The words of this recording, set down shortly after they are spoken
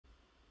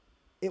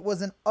It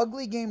was an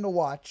ugly game to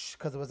watch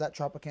because it was at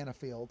Tropicana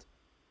Field.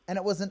 And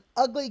it was an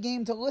ugly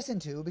game to listen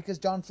to because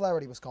John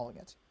Flaherty was calling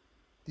it.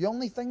 The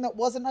only thing that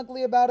wasn't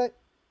ugly about it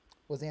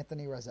was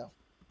Anthony Rizzo.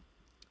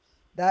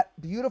 That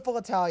beautiful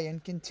Italian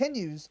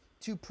continues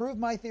to prove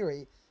my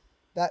theory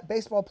that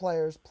baseball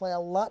players play a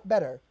lot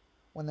better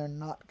when they're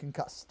not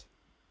concussed.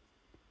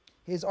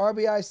 His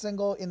RBI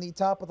single in the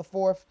top of the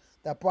fourth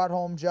that brought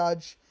home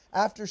Judge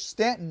after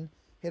Stanton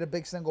hit a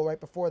big single right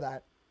before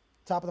that.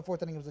 Top of the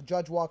fourth inning, it was a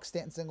Judge walk,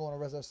 Stanton single, and a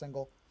Rizzo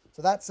single.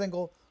 So that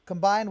single,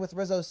 combined with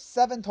Rizzo's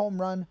 7th home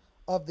run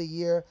of the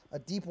year, a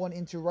deep one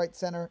into right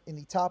center in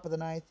the top of the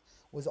ninth,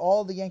 was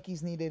all the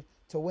Yankees needed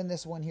to win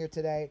this one here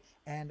today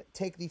and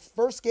take the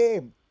first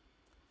game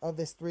of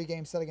this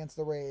 3-game set against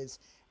the Rays.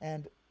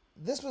 And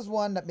this was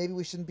one that maybe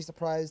we shouldn't be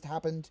surprised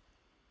happened,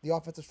 the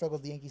offensive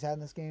struggles the Yankees had in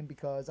this game,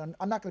 because I'm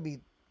not going to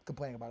be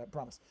complaining about it, I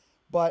promise.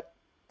 But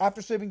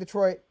after sweeping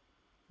Detroit,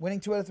 winning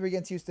 2 out of 3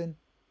 against Houston,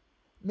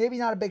 maybe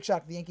not a big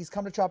shock. The Yankees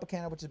come to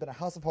Tropicana, which has been a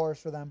house of horrors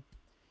for them,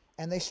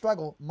 and they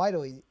struggle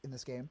mightily in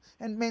this game.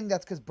 And mainly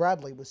that's because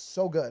Bradley was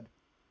so good.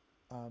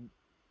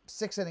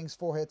 6 innings,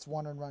 4 hits,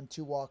 1 earned run,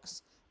 2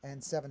 walks,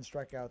 and 7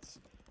 strikeouts.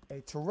 A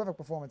terrific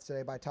performance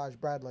today by Taj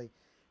Bradley.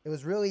 It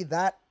was really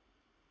that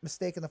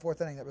mistake in the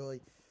 4th inning that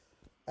really,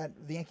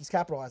 the Yankees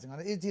capitalizing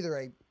on it. It's either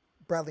a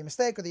Bradley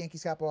mistake or the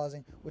Yankees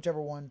capitalizing,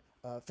 whichever one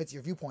fits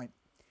your viewpoint.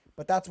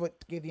 But that's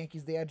what gave the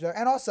Yankees the edge there.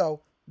 And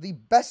also, the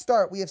best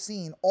start we have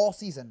seen all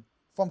season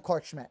from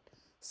Clarke Schmidt.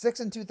 6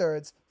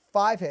 2/3,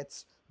 5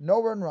 hits,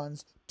 no earned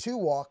runs, 2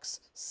 walks,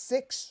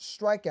 6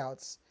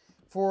 strikeouts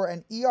for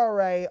an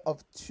ERA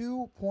of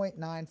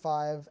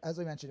 2.95. As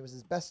we mentioned, it was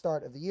his best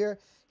start of the year.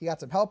 He got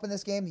some help in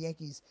this game. The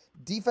Yankees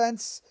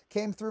defense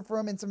came through for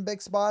him in some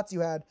big spots.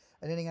 You had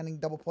an inning-ending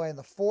double play in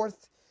the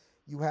 4th.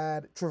 You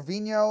had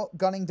Trevino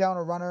gunning down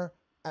a runner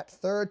at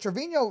 3rd.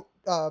 Trevino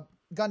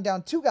gunned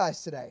down 2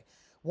 guys today.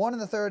 One in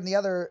the 3rd and the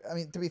other, I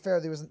mean, to be fair,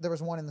 there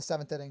was one in the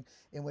 7th inning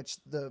in which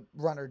the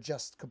runner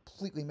just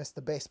completely missed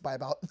the base by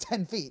about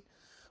 10 feet.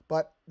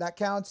 But that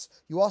counts.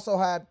 You also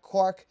had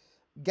Clarke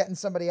getting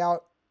somebody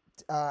out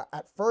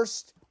at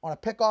first on a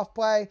pickoff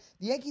play.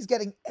 The Yankees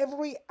getting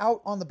every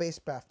out on the base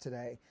path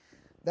today.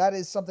 That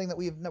is something that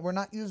we're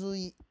not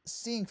usually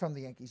seeing from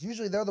the Yankees.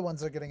 Usually they're the ones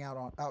that are getting out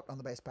on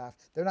the base path.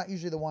 They're not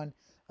usually the one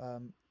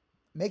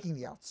making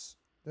the outs.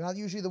 They're not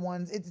usually the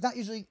ones. It's not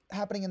usually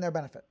happening in their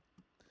benefit.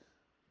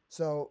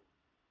 So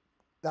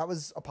that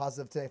was a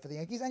positive today for the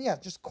Yankees. And yeah,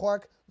 just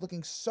Clarke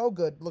looking so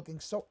good,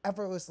 looking so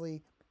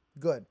effortlessly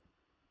good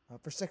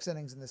for 6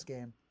 innings in this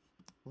game.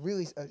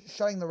 Really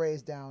shutting the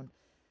Rays down.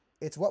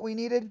 It's what we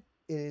needed.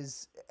 It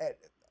is.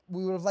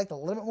 We would have liked a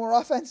little bit more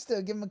offense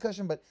to give him a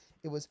cushion, but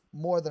it was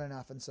more than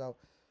enough. And so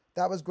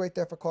that was great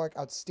there for Clarke.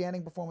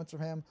 Outstanding performance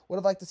from him. Would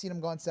have liked to see him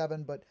gone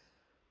 7, but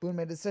Boone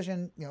made a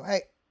decision.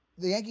 Hey,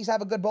 the Yankees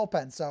have a good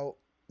bullpen, so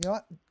you know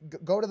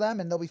what? Go to them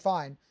and they'll be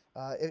fine.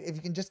 If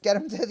you can just get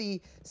them to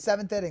the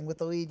 7th inning with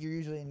the lead, you're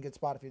usually in a good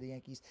spot if you're the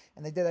Yankees.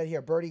 And they did that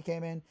here. Birdie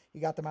came in. He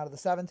got them out of the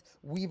 7th.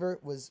 Weaver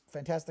was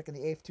fantastic in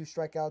the 8th, 2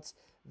 strikeouts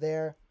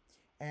there.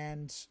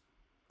 And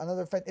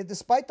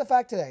despite the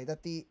fact today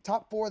that the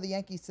top 4 of the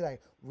Yankees today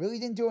really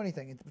didn't do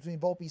anything. It's between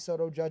Volpe,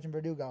 Soto, Judge, and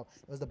Verdugo.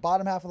 It was the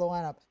bottom half of the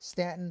lineup.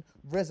 Stanton,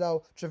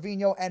 Rizzo,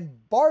 Trevino, and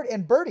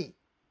Birdie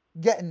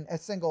getting a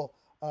single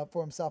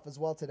for himself as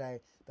well today.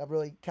 That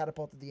really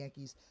catapulted the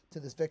Yankees to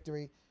this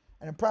victory.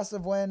 An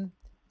impressive win.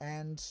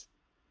 And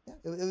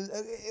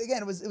yeah,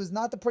 it was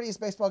not the prettiest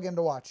baseball game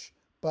to watch,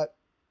 but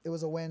it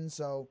was a win.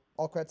 So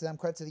all credit to them,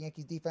 credit to the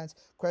Yankees defense,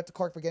 credit to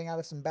Clarke for getting out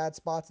of some bad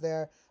spots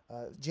there.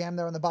 Jam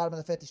there in the bottom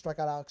of the 5th. He struck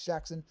out Alex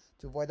Jackson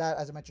to avoid that.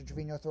 As I mentioned,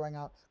 Trevino throwing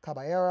out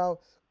Caballero,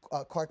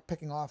 Clarke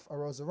picking off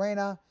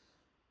Arozarena.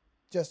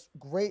 Just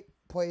great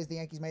plays the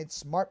Yankees made.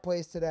 Smart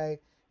plays today.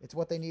 It's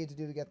what they needed to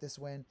do to get this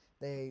win.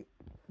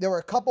 There were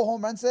a couple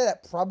home runs today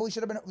that probably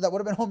would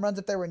have been home runs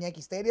if they were in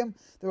Yankee Stadium.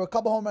 There were a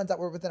couple home runs that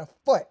were within a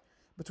foot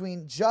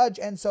between Judge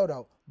and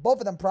Soto. Both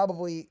of them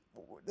probably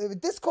they were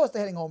this close to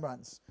hitting home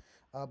runs,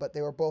 but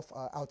they were both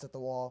outs at the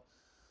wall.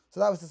 So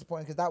that was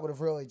disappointing because that would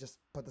have really just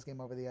put this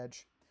game over the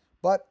edge.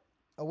 But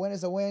a win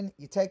is a win.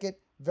 You take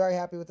it. Very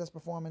happy with this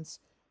performance.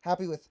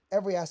 Happy with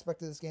every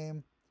aspect of this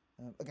game.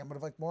 Again, would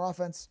have liked more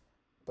offense,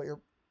 but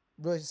you're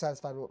really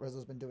satisfied with what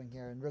Rizzo's been doing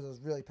here. And Rizzo's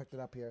really picked it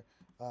up here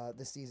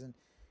this season.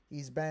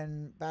 He's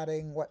been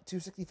batting,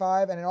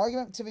 265? And an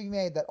argument to be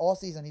made that all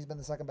season he's been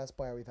the second best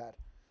player we've had.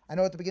 I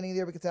know at the beginning of the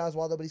year we could say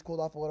Oswaldo, but he's cooled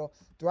off a little.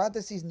 Throughout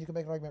this season, you can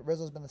make an argument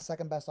Rizzo's been the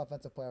second best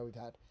offensive player we've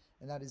had.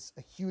 And that is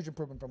a huge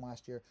improvement from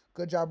last year.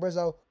 Good job,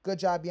 Rizzo. Good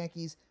job,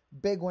 Yankees.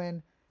 Big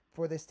win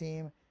for this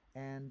team.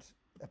 And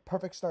a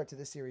perfect start to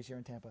this series here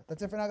in Tampa.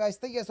 That's it for now, guys.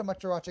 Thank you guys so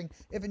much for watching.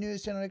 If you're new to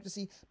this channel, like to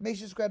see, make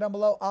sure you subscribe down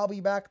below. I'll be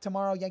back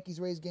tomorrow,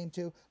 Yankees-Rays game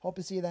 2. Hope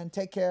to see you then.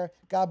 Take care.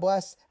 God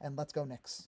bless. And let's go Knicks.